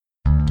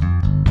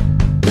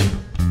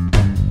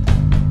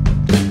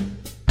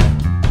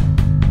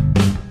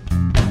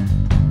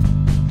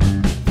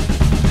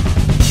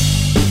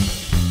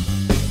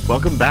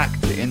back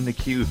to In the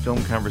Queue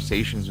Film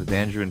Conversations with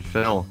Andrew and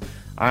Phil.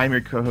 I'm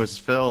your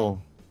co-host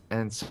Phil,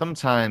 and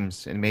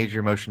sometimes in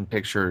major motion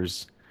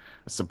pictures,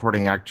 a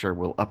supporting actor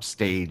will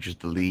upstage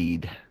the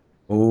lead.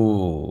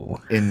 Ooh.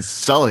 In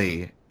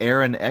Sully,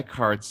 Aaron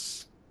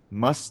Eckhart's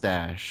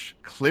mustache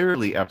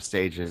clearly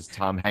upstages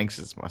Tom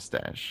Hanks's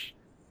mustache.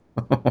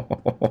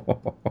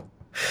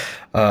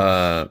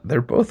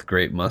 They're both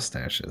great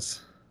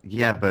mustaches.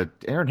 Yeah, but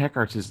Aaron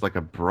Eckhart's is like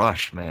a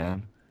brush,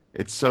 man.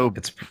 It's so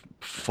It's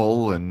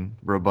full and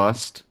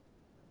robust.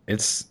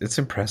 it's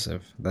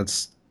impressive.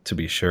 That's to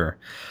be sure.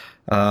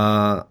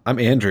 I'm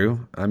Andrew.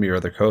 I'm your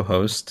other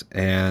co-host,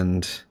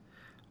 and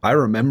I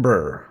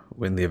remember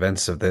when the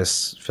events of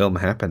this film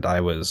happened. I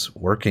was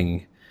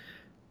working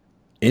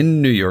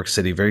in New York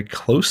City, very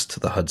close to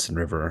the Hudson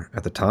River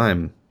at the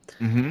time,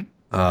 Mm-hmm.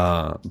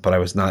 but I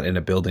was not in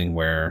a building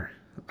where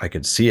I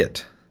could see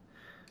it.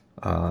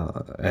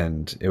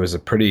 And it was a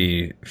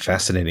pretty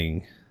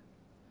fascinating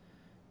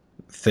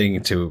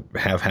thing to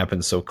have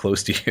happen so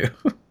close to you.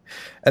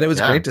 And it was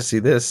Yeah. great to see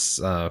this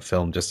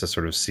film just to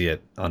sort of see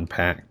it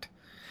unpacked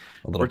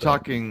a little We're bit.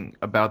 talking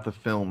about the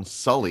film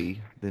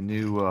Sully, the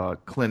new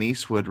Clint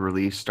Eastwood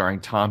release starring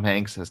Tom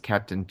Hanks as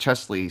Captain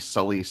Chesley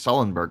Sully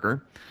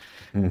Sullenberger.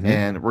 Hmm.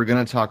 And we're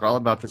going to talk all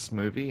about this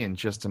movie in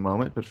just a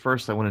moment. But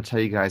first, I want to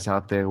tell you guys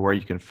out there where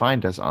you can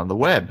find us on the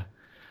web.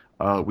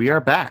 We are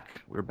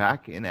back. We're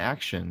back in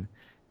action.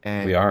 We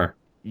And are.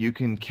 you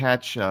can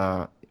catch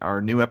our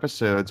new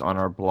episodes on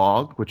our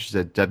blog, which is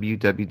at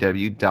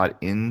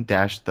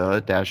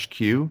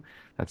www.in-the-q.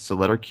 That's the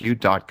letter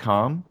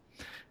Q.com.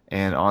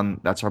 And on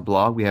that's our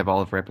blog. We have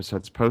all of our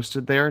episodes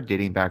posted there,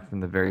 dating back from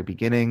the very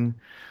beginning,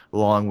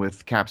 along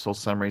with capsule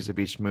summaries of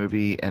each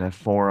movie and a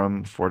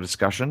forum for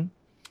discussion.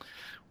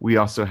 We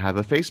also have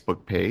a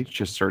Facebook page.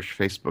 Just search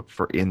Facebook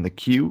for In the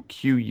Queue.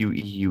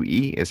 Queue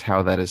is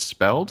how that is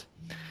spelled.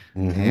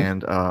 Hmm.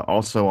 And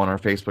also on our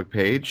Facebook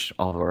page,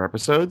 all of our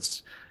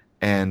episodes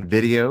and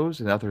videos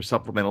and other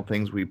supplemental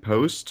things we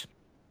post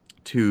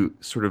to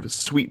sort of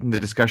sweeten the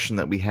discussion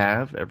that we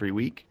have every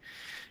week.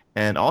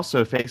 And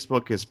also,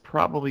 Facebook is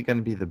probably going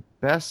to be the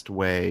best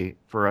way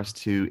for us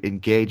to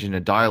engage in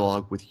a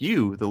dialogue with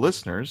you, the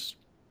listeners.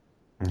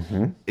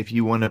 Hmm. If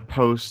you want to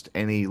post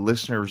any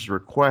listeners'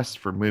 requests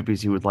for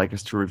movies you would like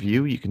us to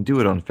review, you can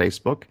do it on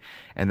Facebook,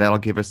 and that'll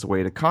give us a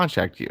way to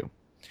contact you.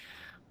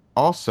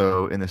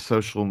 Also, in the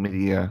social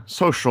media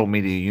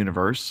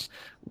universe,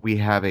 we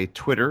have a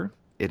Twitter.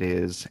 It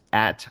is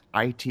at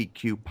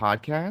ITQ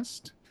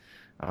Podcast.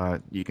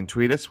 You can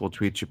tweet us. We'll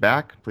tweet you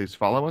back. Please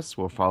follow us.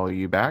 We'll follow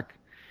you back.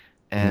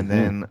 And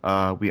Hmm.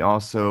 then we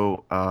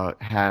also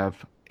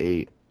have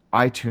a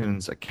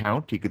iTunes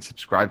account. You could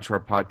subscribe to our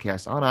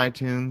podcast on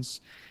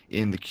iTunes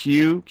in the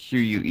Queue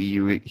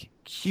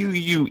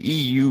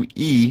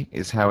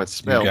is how it's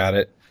You spelled. got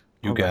it.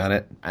 You All right, got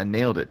it. I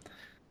nailed it.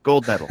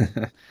 Gold medal.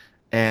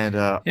 And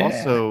Yeah.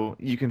 also,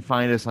 you can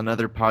find us on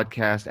other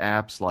podcast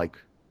apps like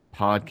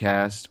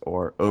Podcast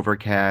or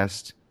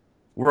Overcast.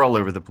 We're all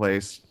over the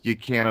place. You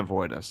can't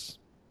avoid us,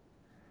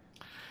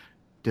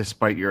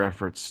 despite your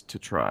efforts to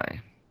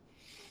try.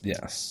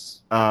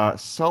 Yes.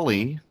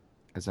 Sully,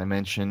 as I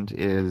mentioned,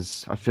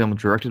 is a film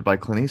directed by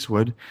Clint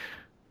Eastwood,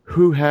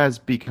 who has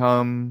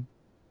become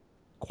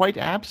quite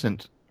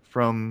absent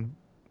from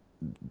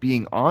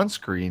being on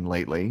screen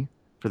lately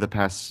for the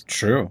past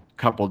True.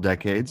 couple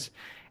decades,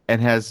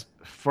 and has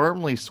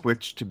firmly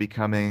switched to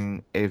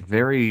becoming a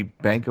very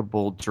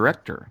bankable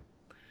director.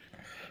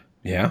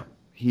 Yeah.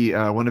 He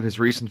one of his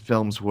recent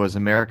films was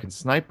American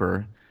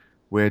Sniper,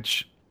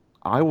 which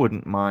I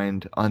wouldn't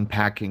mind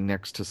unpacking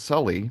next to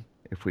Sully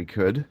if we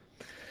could.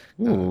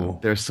 Ooh.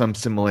 There's some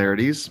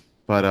similarities,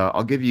 but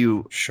I'll give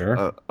you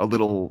Sure. a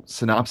little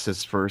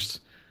synopsis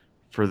first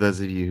for those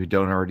of you who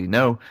don't already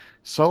know.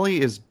 Sully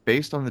is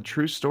based on the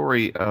true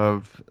story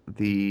of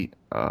the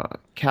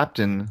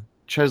captain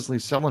Chesley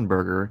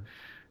Sullenberger,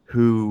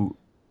 who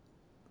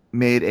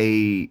made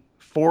a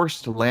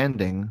forced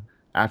landing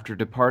after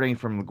departing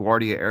from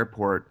LaGuardia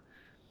Airport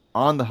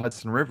on the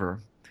Hudson River,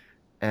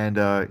 and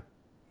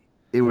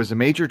it was a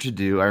major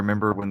to-do. I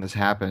remember when this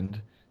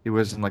happened. It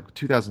was in like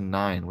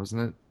 2009,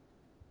 wasn't it?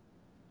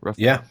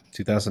 Roughly. Yeah.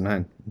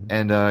 2009.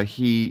 And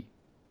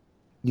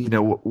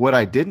what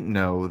I didn't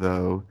know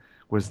though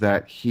was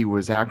that he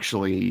was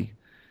actually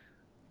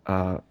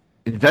uh,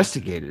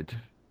 investigated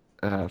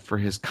for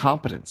his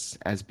competence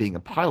as being a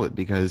pilot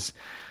because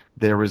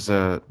there was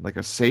a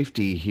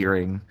safety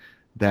hearing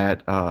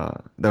that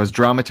was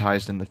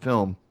dramatized in the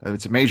film.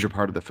 It's a major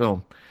part of the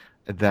film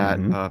that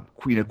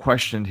Hmm.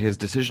 questioned his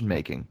decision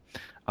making.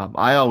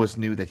 I always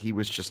knew that he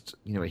was just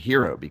a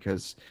hero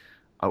because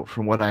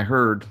from what I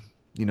heard,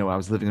 I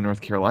was living in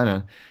North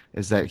Carolina,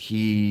 is that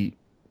he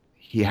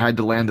had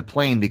to land the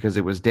plane because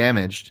it was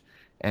damaged,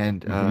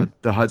 and Hmm.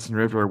 the Hudson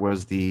River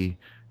was the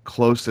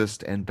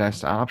closest and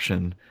best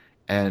option.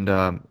 And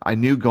I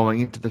knew going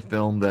into the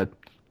film that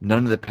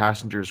none of the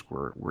passengers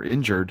were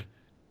injured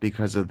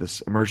because of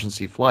this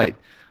emergency flight.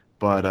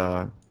 But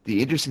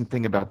the interesting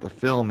thing about the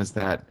film is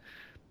that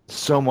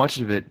so much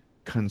of it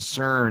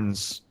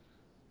concerns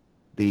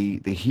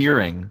the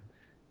hearing,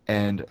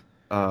 and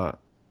uh,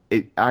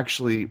 it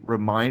actually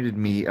reminded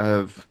me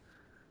of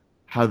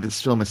how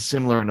this film is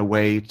similar in a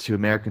way to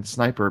American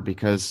Sniper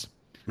because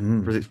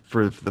Mm,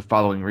 for the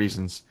following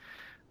reasons.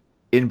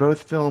 In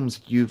both films,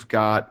 you've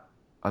got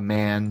a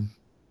man,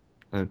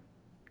 a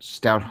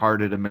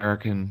stout-hearted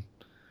American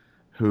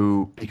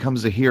who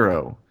becomes a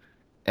hero,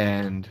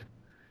 and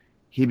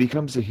he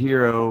becomes a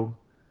hero,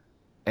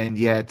 and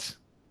yet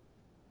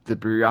the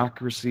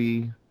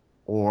bureaucracy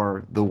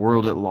or the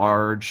world at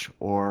large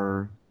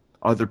or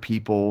other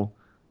people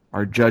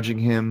are judging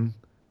him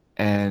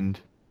and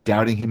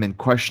doubting him and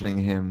questioning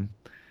him,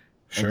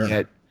 and sure.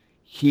 yet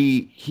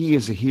he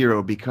is a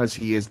hero because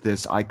he is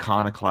this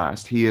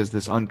iconoclast. He is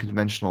this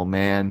unconventional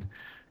man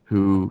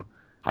who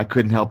I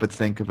couldn't help but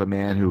think of a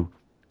man who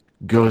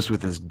goes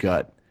with his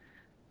gut,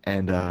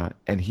 and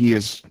he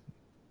is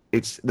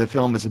it's the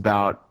film is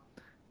about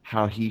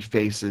how he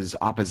faces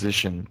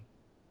opposition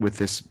with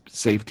this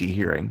safety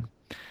hearing.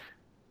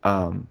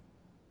 Um,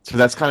 so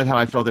that's kind of how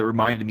I felt. It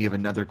reminded me of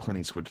another Clint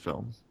Eastwood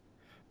film.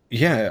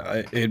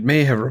 Yeah, it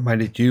may have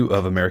reminded you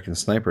of American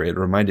Sniper. It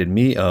reminded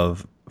me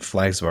of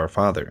Flags of Our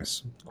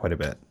Fathers quite a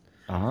bit,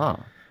 Ah,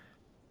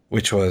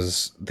 which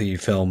was the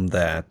film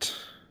that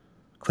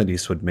Clint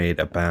Eastwood made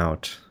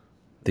about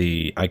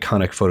the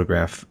iconic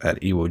photograph at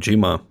Iwo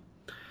Jima,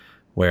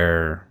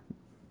 where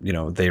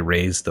they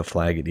raised the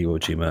flag at Iwo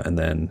Jima, and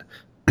then,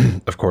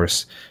 of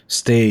course,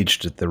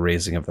 staged the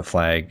raising of the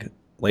flag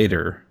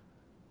later,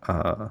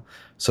 uh,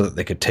 so that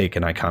they could take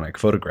an iconic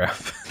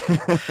photograph.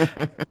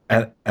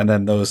 And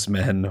then those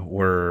men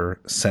were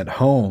sent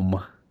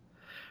home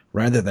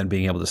rather than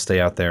being able to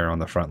stay out there on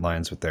the front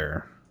lines with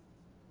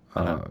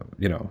uh,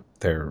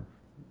 their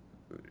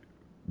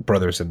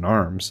brothers in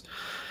arms.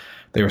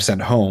 They were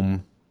sent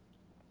home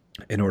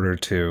in order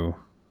to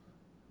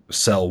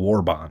sell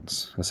war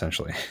bonds,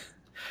 essentially.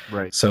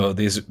 right. So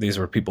these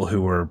were people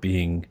who were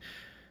being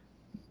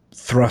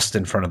thrust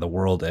in front of the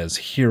world as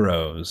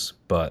heroes,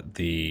 but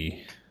the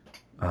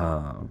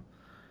uh,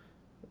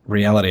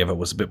 reality of it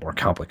was a bit more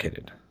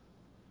complicated.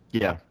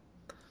 Yeah.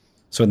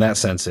 So in that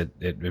sense, it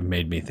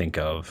made me think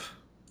of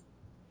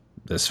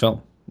this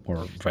film,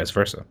 or vice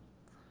versa.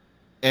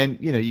 And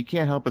you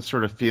can't help but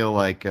sort of feel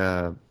like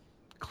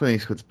Clint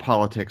Eastwood's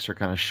politics are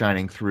kind of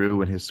shining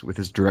through in his with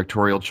his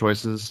directorial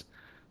choices.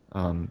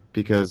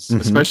 Because Mm-hmm.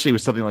 especially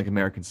with something like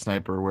American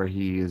Sniper, where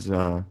he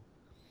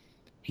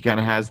kind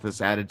of has this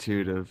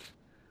attitude of,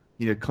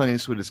 Clint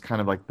Eastwood is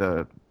kind of like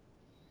the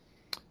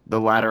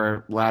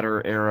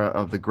latter era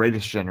of the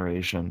greatest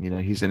generation.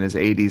 He's in his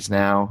 80s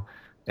now,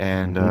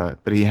 and Mm-hmm.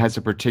 but he has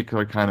a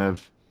particular kind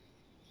of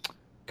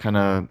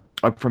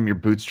up from your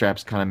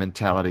bootstraps kind of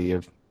mentality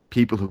of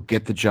people who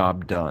get the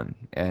job done,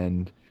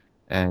 and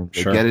they get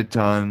Sure. it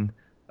done,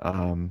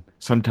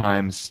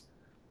 sometimes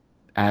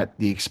at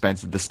the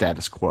expense of the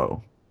status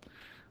quo.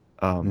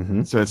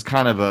 Mm-hmm. So it's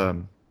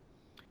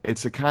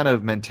a kind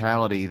of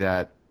mentality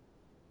that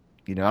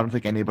I don't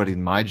think anybody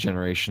in my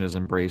generation is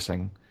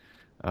embracing.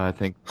 I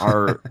think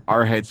our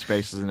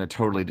headspace is in a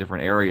totally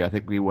different area. I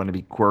think we want to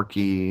be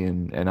quirky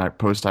and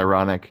post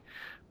ironic,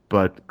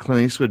 but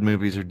Clint Eastwood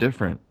movies are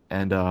different.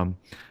 And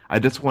I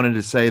just wanted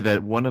to say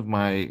that one of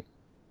my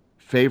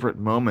favorite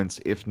moments,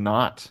 if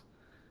not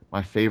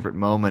my favorite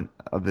moment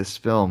of this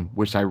film,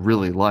 which I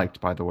really liked,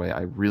 by the way,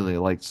 I really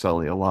liked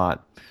Sully a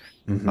lot.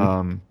 Mm-hmm.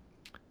 Um,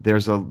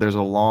 there's a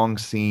long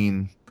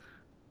scene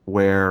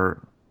where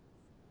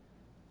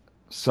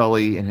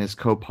Sully and his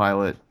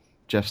co-pilot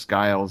Jeff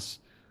Skiles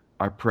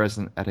are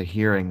present at a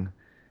hearing,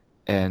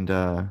 and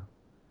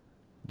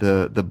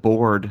the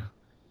board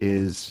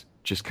is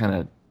just kind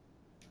of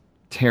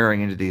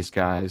tearing into these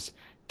guys,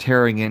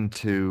 tearing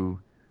into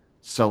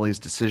Sully's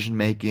decision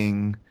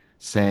making,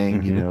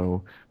 saying,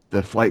 Mm-hmm.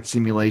 the flight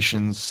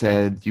simulations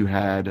said you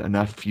had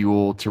enough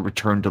fuel to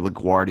return to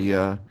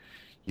LaGuardia.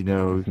 You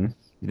know,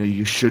 Mm-hmm.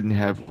 you shouldn't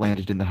have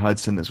landed in the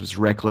Hudson. This was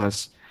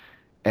reckless.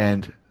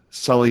 And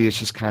Sully is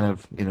just kind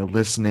of,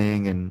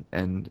 listening,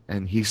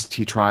 and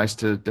he tries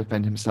to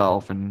defend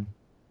himself, and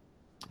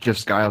Jeff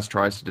Skiles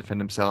tries to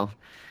defend himself,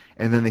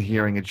 and then the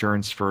hearing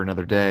adjourns for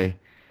another day.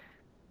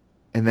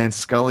 And then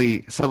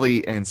Sully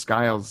and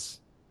Skiles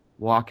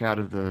walk out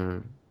of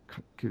the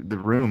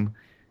room,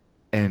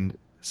 and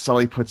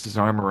Sully puts his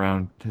arm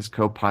around his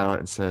co-pilot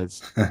and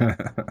says,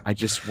 "I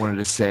just wanted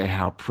to say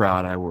how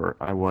proud I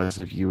was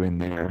of you in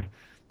there.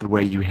 The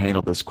way you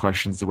handled those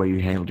questions, the way you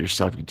handled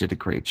yourself, you did a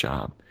great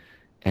job."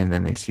 And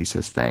then he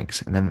says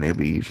thanks, and then they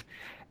leave.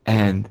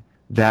 And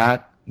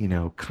that,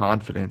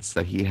 confidence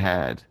that he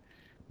had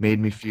made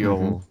me Mm-hmm.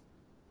 feel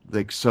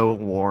like so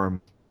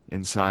warm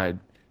inside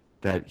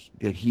that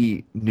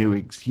he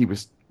knew he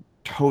was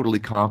totally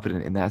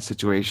confident in that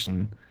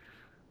situation,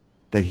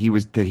 that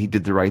he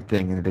did the right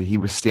thing, and that he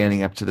was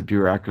standing up to the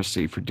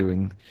bureaucracy for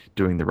doing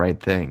the right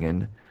thing.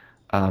 And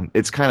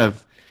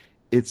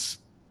it's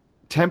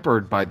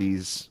tempered by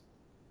these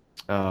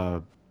uh,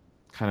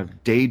 kind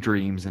of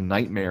daydreams and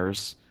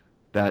nightmares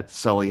that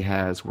Sully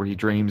has, where he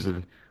dreams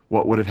of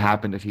what would have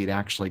happened if he'd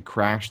actually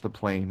crashed the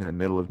plane in the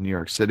middle of New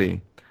York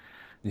City.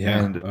 Yeah.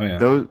 And Oh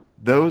yeah.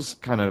 those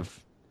kind of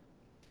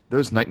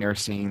those nightmare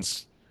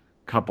scenes,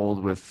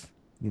 coupled with,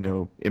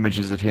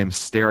 images of him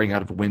staring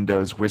out of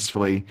windows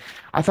wistfully,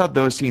 I thought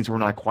those scenes were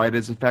not quite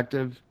as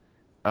effective.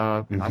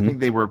 I Hmm. think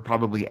they were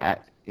probably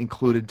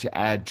included to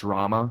add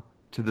drama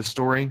to the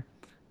story,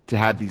 to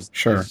have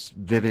Sure. these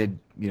vivid,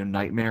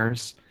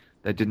 nightmares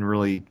that didn't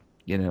really,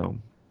 you know,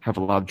 have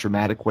a lot of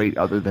dramatic weight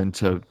other than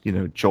to,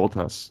 jolt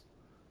us.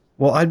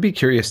 Well, I'd be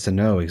curious to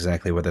know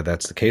exactly whether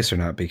that's the case or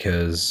not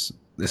because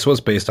this was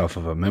based off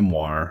of a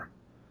memoir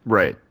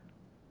Right.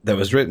 that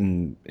was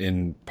written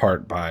in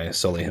part by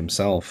Sully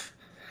himself.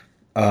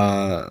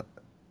 Uh,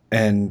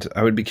 and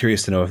I would be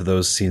curious to know if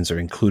those scenes are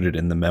included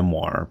in the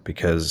memoir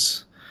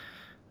because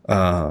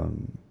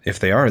if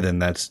they are, then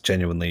that's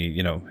genuinely,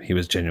 he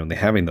was genuinely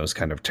having those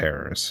kind of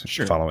terrors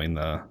Sure. following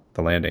the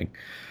landing.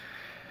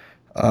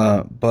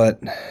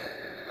 But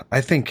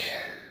I think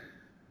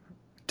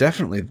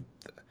definitely,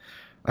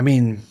 I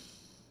mean,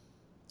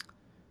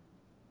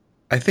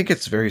 I think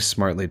it's very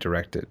smartly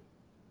directed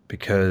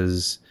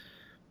because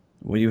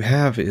what you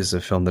have is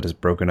a film that is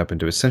broken up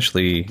into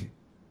essentially,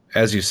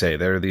 as you say,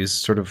 there are these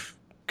sort of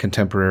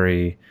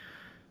contemporary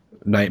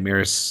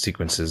nightmare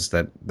sequences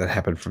that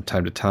happen from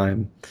time to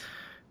time.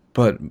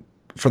 But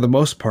for the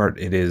most part,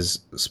 it is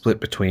split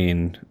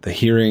between the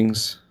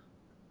hearings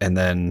and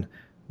then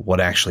what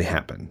actually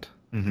happened,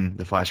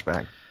 The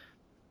flashback.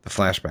 the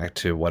flashback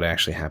to what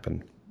actually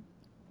happened.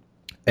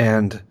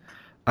 And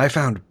I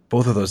found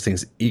both of those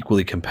things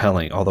equally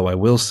compelling, although I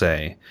will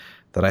say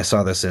that I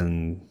saw this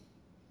in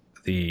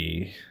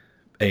the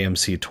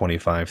AMC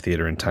 25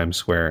 theater in Times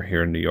Square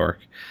here in New York.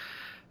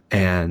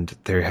 And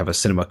they have a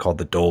cinema called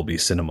the Dolby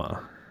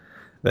Cinema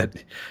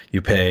that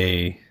you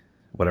pay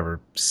whatever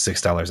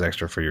 $6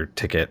 extra for your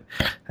ticket,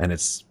 and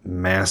it's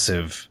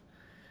massive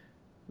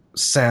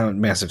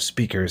sound, massive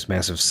speakers,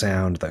 massive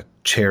sound. The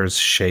chairs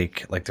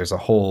shake like there's a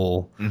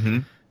whole, hmm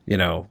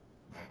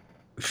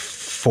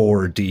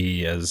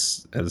 4D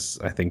as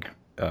I think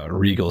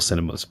Regal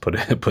Cinemas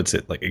puts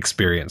it, like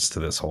experience to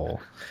this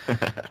whole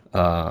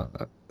uh,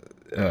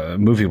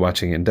 movie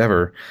watching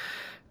endeavor,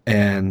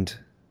 and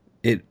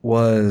it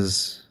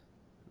was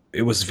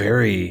it was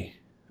very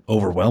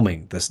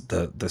overwhelming. The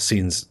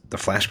scenes, the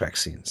flashback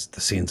scenes,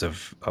 the scenes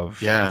of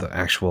Yeah. the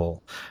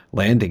actual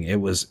landing. It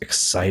was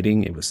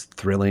exciting. It was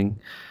thrilling.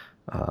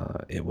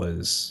 It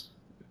was,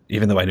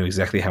 even though I knew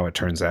exactly how it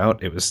turns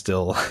out, it was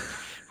still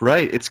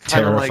Right. It's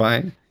kind of like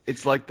terrifying.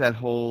 it's like that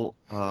whole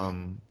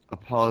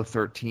Apollo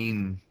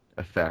 13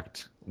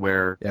 effect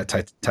where Yeah,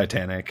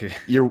 Titanic.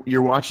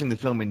 you're watching the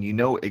film and you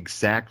know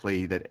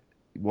exactly that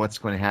what's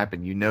going to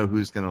happen. You know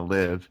who's going to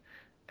live,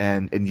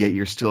 and yet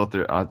you're still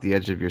at the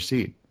edge of your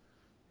seat.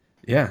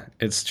 Yeah,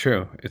 it's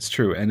true. It's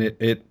true, and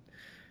it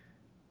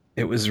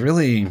was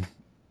really.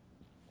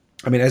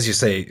 I mean, as you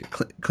say,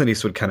 Clint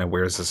Eastwood kind of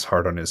wears his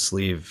heart on his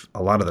sleeve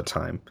a lot of the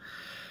time.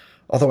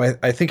 Although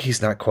I think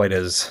he's not quite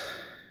as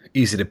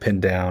easy to pin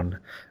down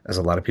as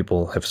a lot of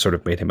people have sort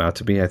of made him out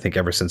to be. I think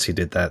ever since he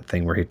did that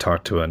thing where he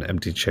talked to an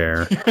empty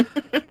chair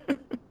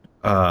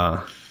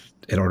uh,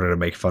 in order to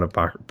make fun of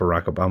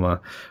Barack Obama,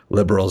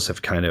 liberals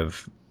have kind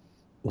of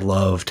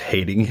loved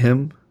hating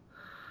him.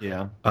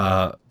 Yeah.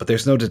 But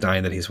there's no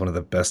denying that he's one of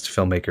the best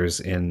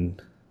filmmakers in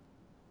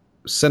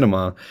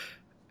cinema,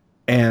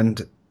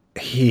 and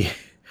he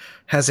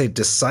has a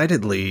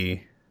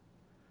decidedly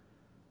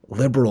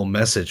liberal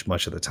message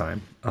much of the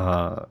time.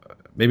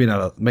 Maybe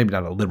not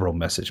a liberal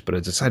message, but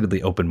a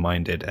decidedly open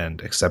minded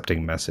and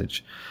accepting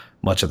message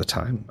much of the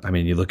time. I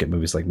mean, you look at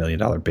movies like Million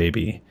Dollar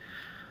Baby,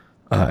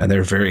 and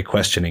they're very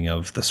questioning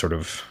of the sort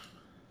of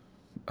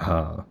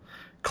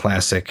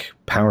classic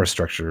power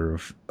structure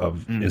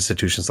of Mm.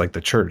 institutions like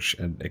the church,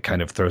 and it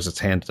kind of throws its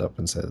hand up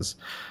and says,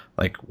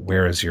 like,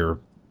 where is your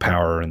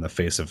power in the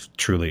face of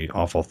truly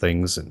awful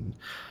things? And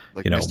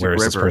Like Mystic where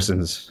is this River.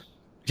 person's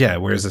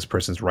where is this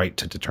person's right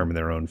to determine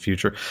their own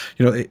future?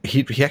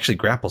 He actually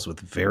grapples with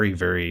very,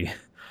 very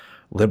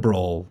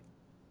liberal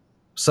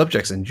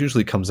subjects and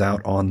usually comes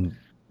out on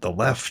the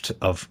left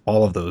of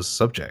all of those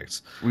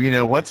subjects.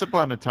 Well, once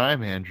upon a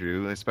time,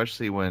 Andrew,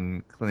 especially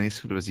when Clint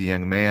Eastwood was a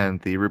young man,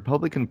 the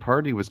Republican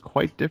Party was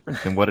quite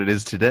different than what it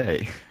is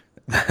today.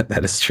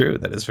 That is true.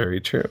 That is very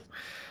true.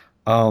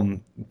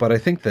 But I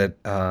think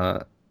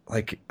that,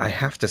 like, I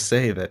have to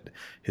say that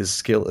his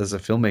skill as a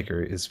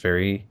filmmaker is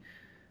very,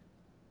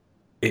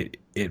 it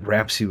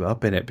wraps you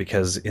up in it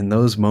because in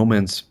those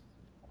moments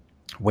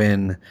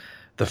when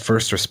the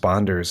first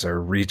responders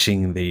are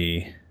reaching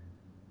the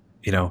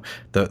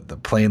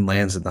plane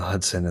lands in the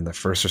Hudson and the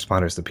first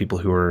responders, the people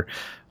who are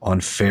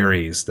on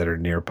ferries that are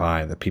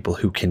nearby, the people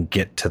who can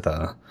get to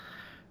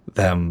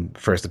them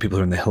first, the people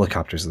who are in the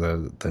helicopters,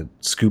 the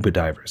scuba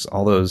divers,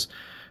 all those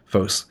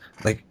folks,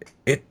 like,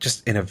 it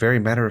just in a very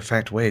matter of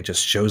fact way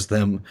just shows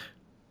them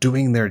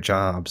doing their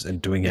jobs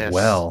and doing it Yes.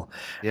 well.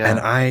 And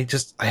Yeah.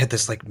 I had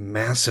this like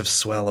massive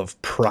swell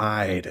of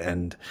pride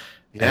and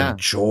Yeah.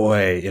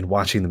 joy in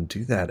watching them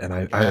do that. And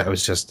I Yeah.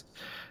 was just,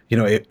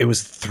 it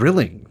was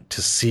thrilling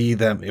to see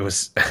them. It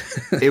was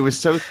It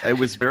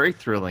was very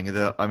thrilling.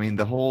 I mean,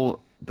 the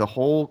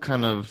whole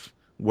kind of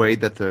way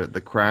that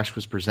the crash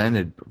was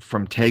presented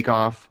from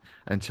takeoff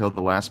until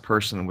the last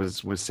person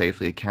was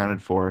safely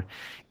accounted for.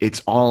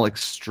 It's all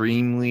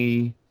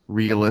extremely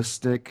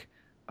realistic.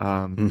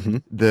 Um, Hmm.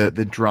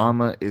 the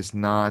drama is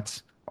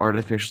not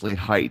artificially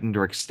heightened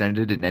or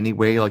extended in any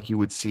way like you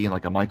would see in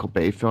like a Michael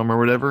Bay film or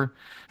whatever.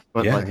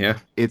 But Yeah, like yeah,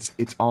 it's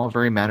all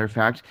very matter of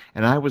fact,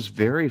 and I was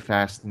very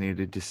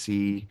fascinated to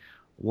see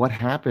what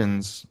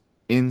happens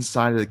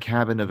inside of the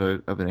cabin of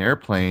an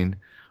airplane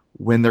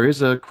when there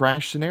is a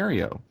crash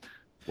scenario.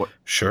 What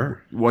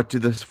sure. what do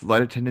the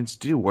flight attendants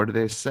do? What do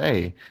they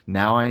say?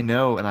 Now I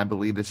know, and I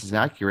believe this is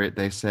accurate.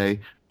 They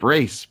say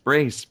brace,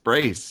 brace,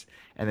 brace,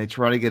 and they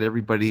try to get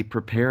everybody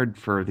prepared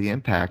for the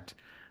impact.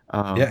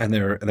 Yeah, Um, and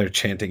they're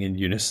chanting in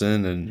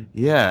unison, and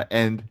yeah,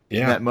 and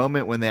in yeah, that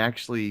moment when they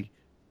actually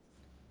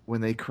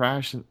when they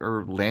crashed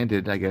or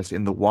landed, I guess,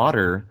 in the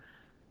water,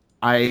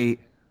 I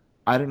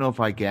I don't know if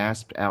I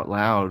gasped out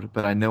loud,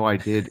 but I know I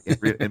did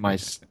in my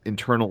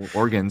internal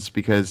organs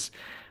because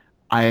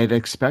I had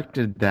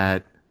expected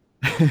that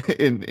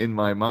in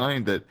my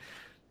mind that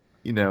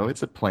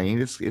it's a plane.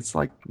 It's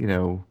like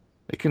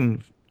it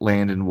can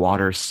land in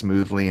water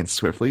smoothly and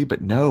swiftly,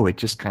 but no, it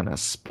just kind of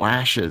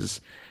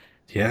splashes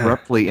yeah,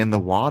 abruptly in the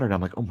water, and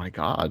I'm like, oh my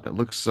God, that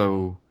looks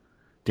so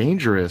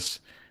dangerous.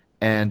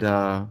 And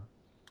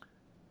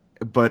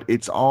but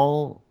it's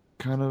all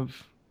kind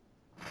of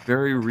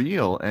very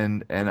real,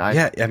 and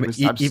yeah. I it mean,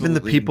 was even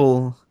the absolutely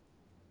people,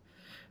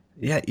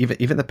 yeah,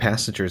 even the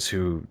passengers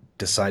who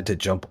decide to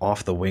jump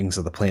off the wings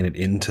of the plane and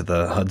into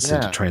the Hudson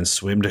to yeah. try and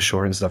swim to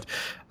shore and stuff.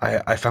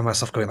 I found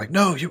myself going like,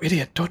 "No, you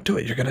idiot! Don't do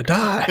it! You're gonna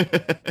die!"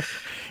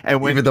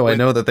 And Even though I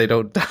know that they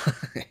don't die.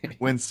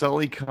 when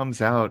Sully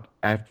comes out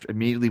after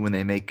immediately when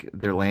they make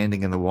their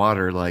landing in the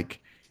water, like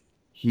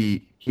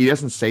he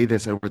doesn't say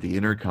this over the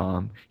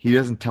intercom. He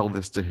doesn't tell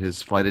this to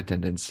his flight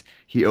attendants.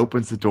 He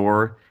opens the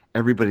door,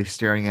 everybody's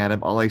staring at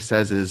him. All he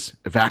says is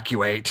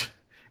evacuate,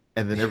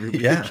 and then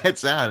everybody Yeah,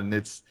 gets out, and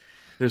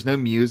there's no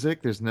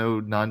music, there's no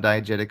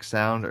non-diegetic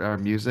sound or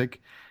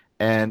music,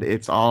 and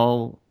it's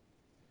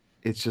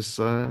just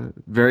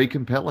very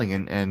compelling,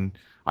 and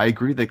I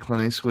agree that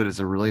Clint Eastwood is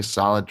a really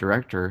solid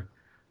director,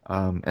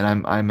 and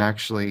I'm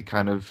actually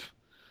kind of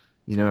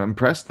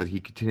impressed that he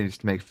continues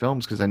to make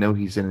films because I know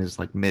he's in his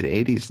like mid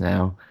 80s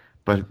now,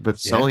 but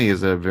yeah. Sully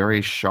is a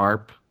very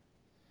sharp,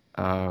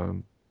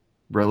 um,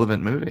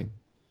 relevant movie.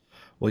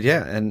 Well,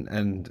 yeah,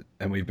 and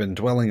we've been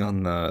dwelling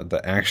on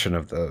the action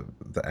of the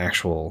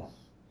actual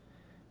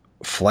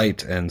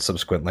flight and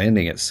subsequent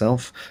landing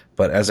itself.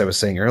 But as I was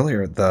saying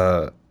earlier,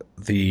 the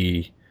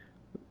the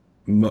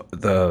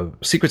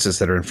sequences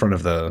that are in front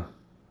of the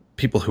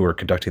people who are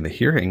conducting the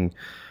hearing,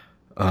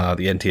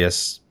 the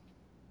NTSB.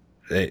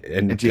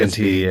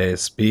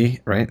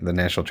 NTSB, right, the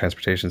National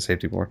Transportation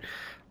Safety Board,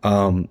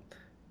 um,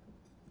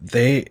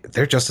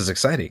 they're just as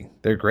exciting.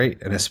 They're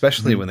great, and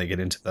especially Hmm. when they get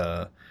into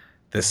the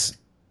this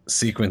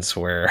sequence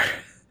where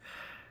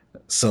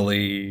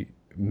Sully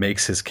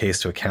makes his case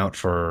to account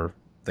for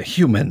the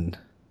human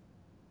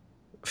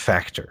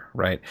factor,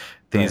 right?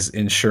 Right. These the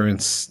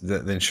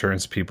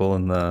insurance people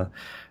and the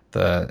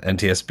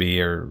NTSB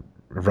are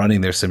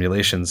running their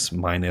simulations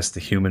minus the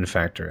human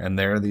factor, and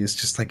there are these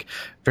just like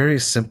very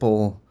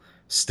simple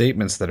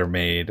statements that are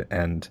made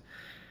and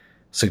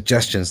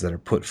suggestions that are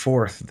put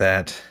forth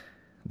that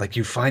like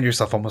you find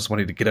yourself almost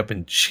wanting to get up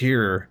and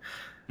cheer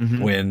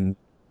Hmm.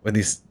 when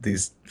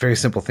these very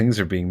simple things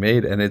are being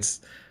made, and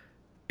it's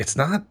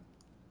not,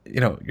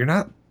 you're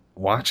not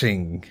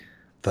watching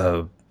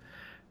the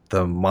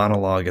the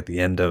monologue at the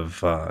end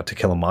of To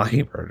Kill a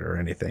Mockingbird or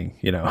anything.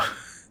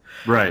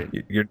 Right.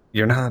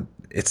 You're not.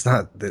 It's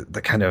not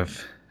the kind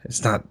of.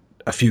 It's not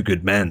A Few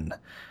Good Men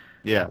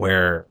Yeah.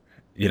 where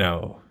you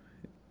know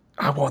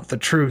I want the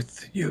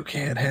truth. You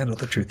can't handle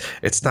the truth.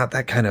 It's not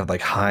that kind of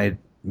like high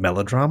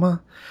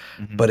melodrama,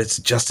 Hmm. but it's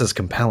just as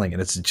compelling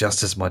and it's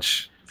just as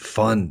much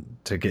fun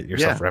to get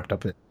yourself Yeah. wrapped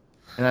up in.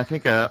 And I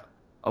think a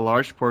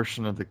large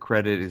portion of the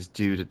credit is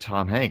due to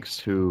Tom Hanks,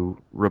 who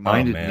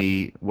Oh reminded man,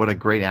 me what a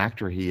great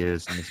actor he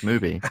is in this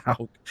movie.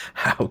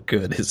 how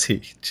good is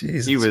he?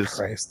 He Jesus was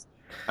Christ.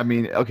 I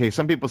mean, okay,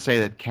 some people say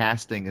that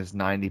casting is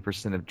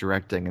 90% of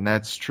directing, and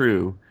that's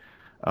true.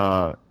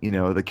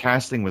 The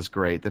casting was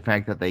great. The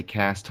fact that they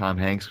cast Tom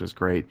Hanks was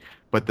great,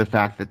 but the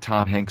fact that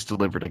Tom Hanks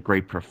delivered a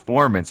great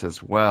performance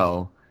as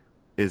well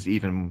is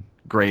even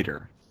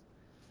greater.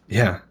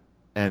 Yeah.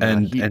 And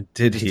And he and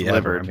did just he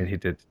ever? I delivered. mean, he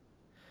did.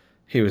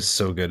 He was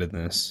so good in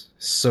this.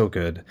 So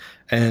good.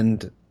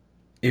 And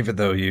even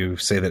though you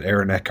say that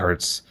Aaron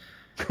Eckhart's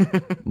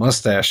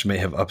mustache may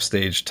have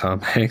upstaged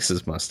Tom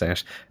Hanks's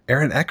mustache,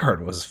 Aaron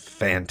Eckhart was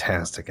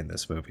fantastic in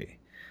this movie.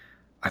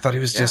 I thought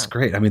he was Yeah, just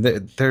great. I mean,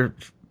 they're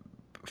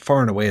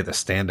far and away the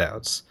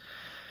standouts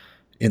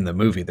in the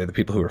movie. They're the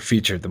people who are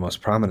featured the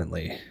most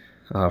prominently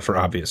for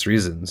obvious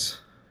reasons.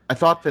 I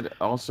thought that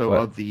also But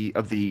of the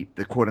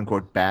quote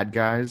unquote bad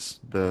guys,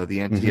 the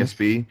hmm,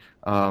 NTSB,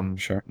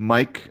 sure,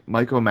 Mike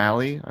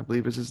O'Malley, I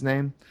believe is his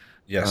name,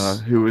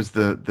 yes, who was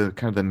the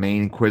kind of the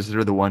main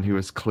inquisitor, the one who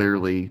was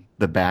clearly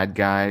the bad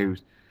guy,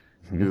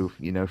 hmm, who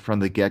from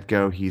the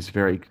get-go, he's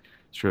very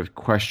sort of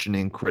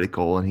questioning,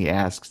 critical, and he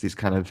asks these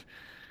kind of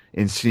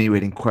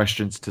insinuating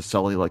questions to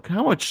Sully, like,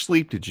 "How much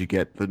sleep did you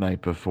get the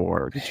night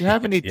before? Did you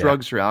have any Yeah,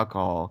 drugs or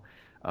alcohol?"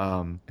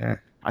 Um, yeah,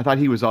 I thought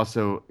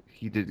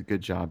he did a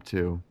good job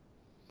too.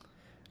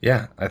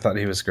 yeah. I thought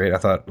he was great. I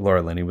thought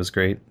Laura Linney was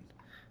great,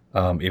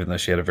 even though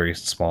she had a very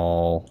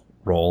small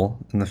role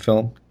in the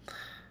film.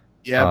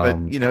 Yeah, but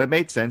Um, it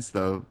made sense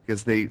though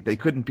because they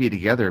couldn't be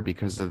together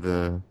because of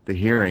the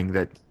hearing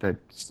that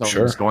Sully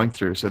was sure, going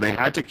through, so they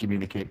had to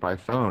communicate by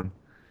phone.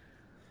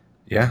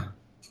 yeah.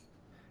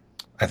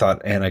 I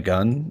thought Anna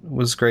Gunn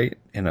was great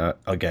in a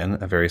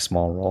very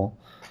small role.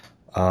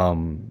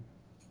 Um,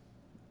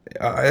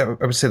 I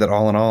would say that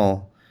all in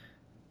all,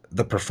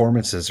 the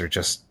performances are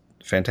just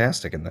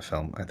fantastic in the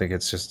film. I think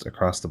it's just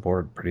across the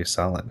board pretty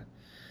solid.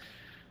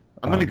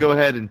 I'm going to Um, go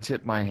ahead and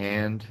tip my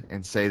hand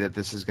and say that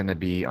this is going to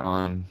be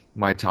on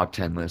my top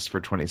 10 list for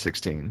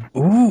 2016.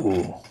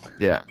 ooh,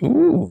 Yeah.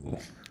 ooh,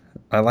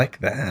 I like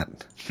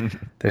that.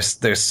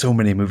 There's so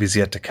many movies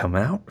yet to come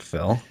out,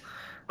 Phil.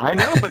 I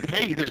know, but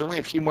hey, there's only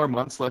a few more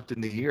months left in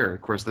the year.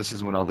 Of course, this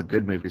is when all the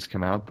good movies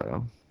come out,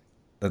 though.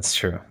 That's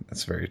true.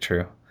 That's very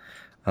true.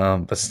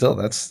 But still,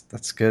 that's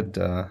good.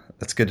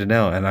 That's good to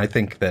know. And I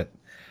think that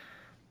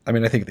I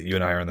think that you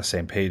and I are on the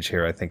same page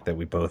here. I think that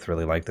we both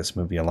really like this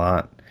movie a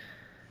lot.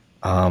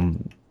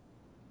 Um,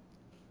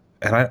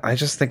 and I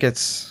just think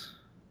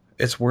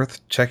it's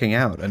worth checking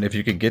out. And if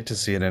you could get to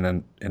see it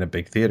in a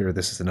big theater,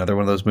 this is another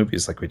one of those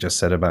movies like we just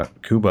said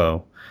about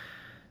Kubo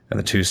and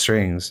the Two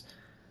Strings.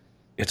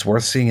 It's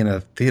worth seeing in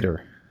a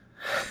theater.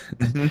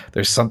 Hmm.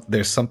 There's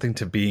something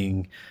to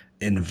being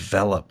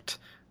enveloped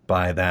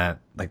by that,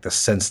 like the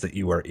sense that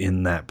you are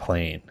in that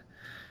plane,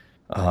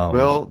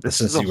 Well, the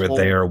sense that you were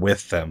there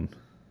with them.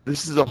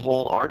 this is a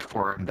whole art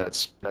form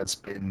that's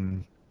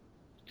been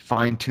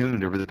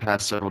fine-tuned over the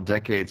past several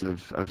decades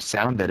of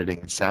sound editing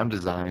and sound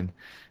design.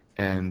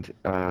 And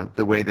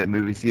the way that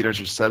movie theaters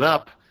are set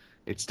up,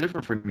 it's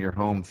different from your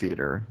home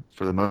theater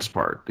for the most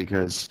part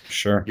because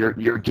Sure,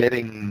 you're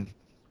getting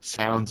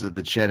sounds of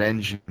the jet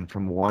engine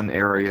from one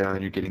area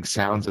and you're getting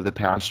sounds of the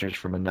passengers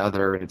from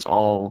another. And it's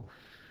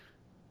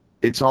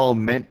all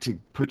meant to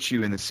put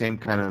you in the same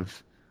kind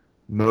of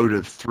mode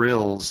of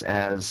thrills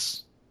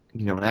as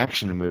an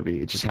action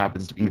movie. It just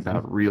happens to be hmm,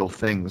 about real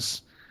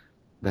things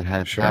that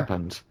have sure,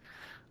 happened.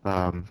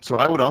 So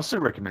I would also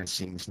recommend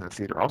seeing this in the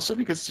theater, also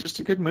because it's just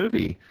a good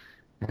movie.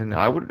 And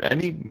I would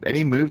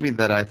any movie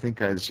that I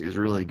think is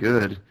really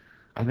good,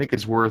 I think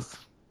it's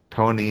worth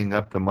ponying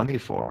up the money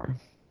for.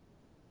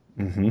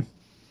 hmm,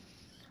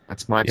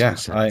 That's my two yeah.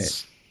 I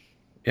cents.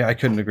 yeah, I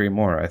couldn't agree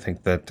more. I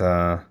think that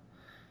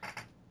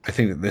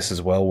this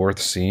is well worth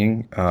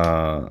seeing.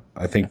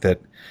 I think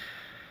that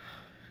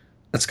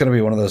it's going to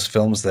be one of those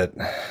films that,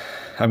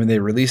 they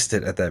released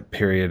it at that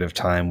period of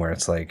time where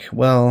it's like,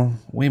 well,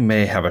 we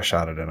may have a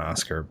shot at an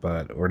Oscar,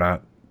 but we're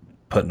not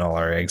putting all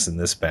our eggs in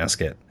this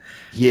basket.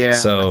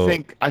 Yeah, I So,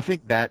 think I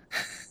think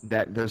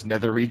that those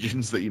nether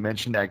regions that you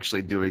mentioned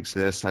actually do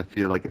exist. I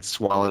feel like it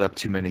swallowed up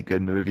too many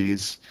good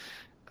movies.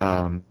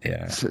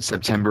 yeah,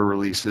 September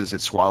releases,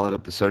 it swallowed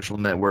up The Social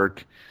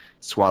Network,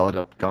 swallowed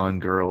up Gone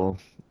Girl.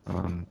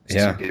 It's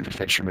two yeah, David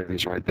Fincher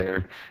movies right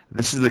there.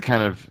 This is the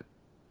kind of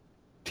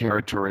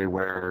territory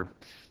where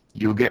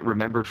you'll get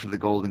remembered for the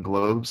Golden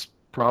Globes,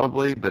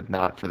 probably, but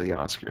not for the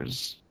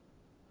Oscars.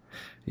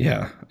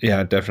 yeah,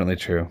 yeah, definitely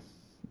true.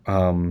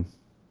 Um,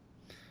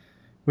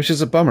 which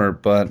is a bummer,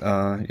 but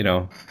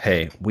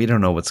hey, we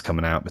don't know what's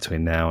coming out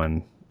between now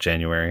and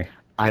January.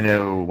 I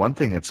know one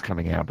thing that's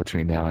coming out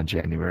between now and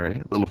January,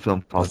 a little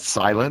film called What's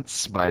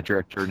Silence by a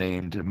director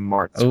named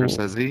Martin oh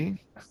Scorsese,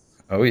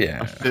 oh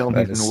a yeah, film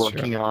that he's been is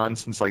true. working on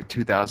since like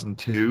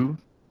 2002,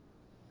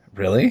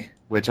 Really?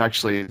 which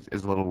actually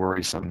is a little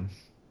worrisome.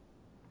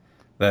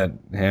 That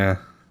yeah,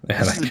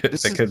 yeah, This is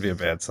this that is could be a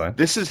bad sign.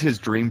 this is his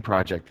dream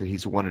project that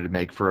he's wanted to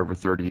make for over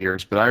 30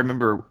 years. But I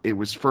remember it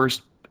was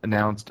first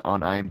announced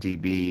on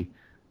IMDb,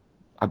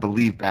 I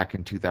believe back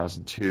in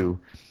 2002.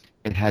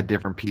 It had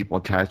different people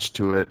attached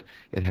to it.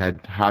 It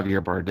had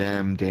Javier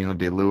Bardem, Daniel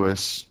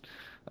Day-Lewis,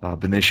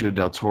 Benicio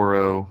del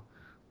Toro.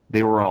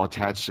 They were all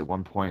attached at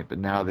one point, but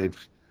now they've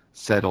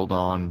settled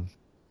on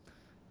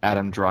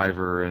Adam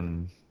Driver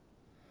and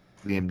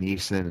Liam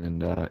Neeson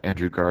and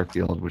Andrew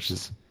Garfield, which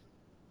is,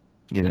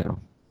 you know,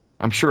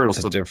 I'm sure it'll It's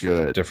a still be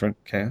good, different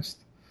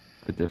cast.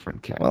 a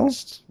different Well,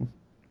 cast.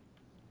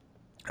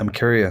 I'm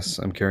curious.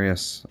 I'm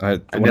curious.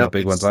 I One of the know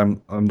big ones it's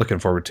I'm looking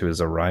forward to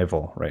is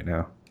Arrival right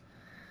now.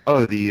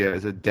 the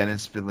is it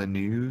Dennis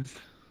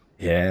Villeneuve,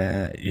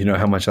 Yeah, you know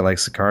how much I like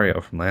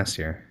Sicario from last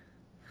year.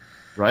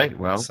 right?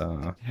 Well,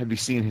 So have you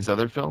seen his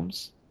other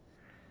films?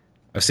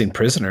 I've seen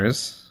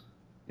Prisoners.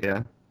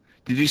 Yeah.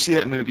 Did you see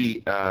that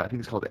movie? I think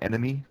it's called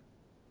Enemy.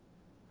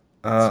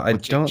 I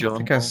With Jake don't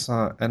think I Gyllenhaal.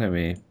 saw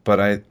Enemy, but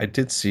I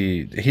did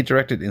see he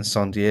directed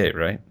Incendies,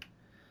 right?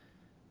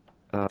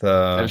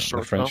 Is that a The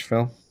short film? French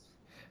film.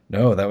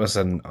 No, that was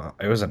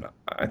it was an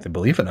I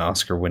believe an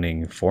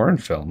Oscar-winning foreign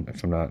film,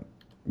 if I'm not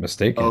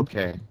mistaken.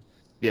 Okay.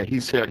 Yeah,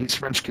 he's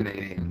French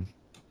Canadian.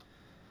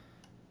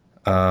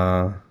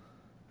 Uh,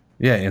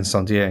 yeah,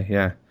 Incendies,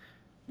 yeah.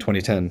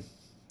 2010.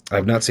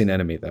 I've not seen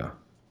Enemy though.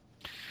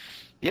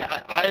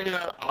 Yeah,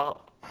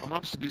 I'll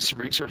have to do some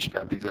research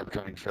about these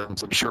upcoming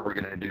films. I'm sure we're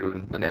going to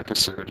do an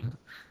episode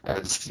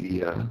as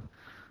the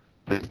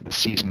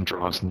season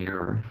draws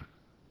nearer.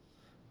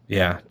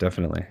 Yeah,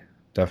 definitely,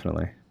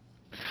 definitely.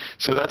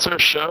 So that's our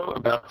show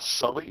about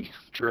Sully,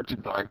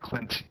 directed by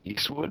Clint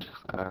Eastwood,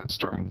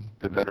 starring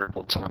the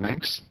venerable Tom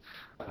Hanks.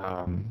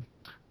 Um,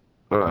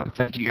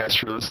 Thank you guys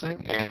for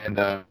listening, and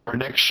our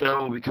next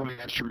show will be coming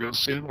at you real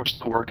soon. We're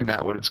still working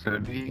out what it's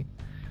going to be,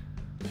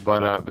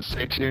 but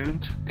stay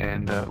tuned,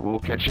 and we'll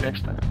catch you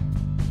next time.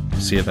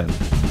 See you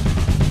then.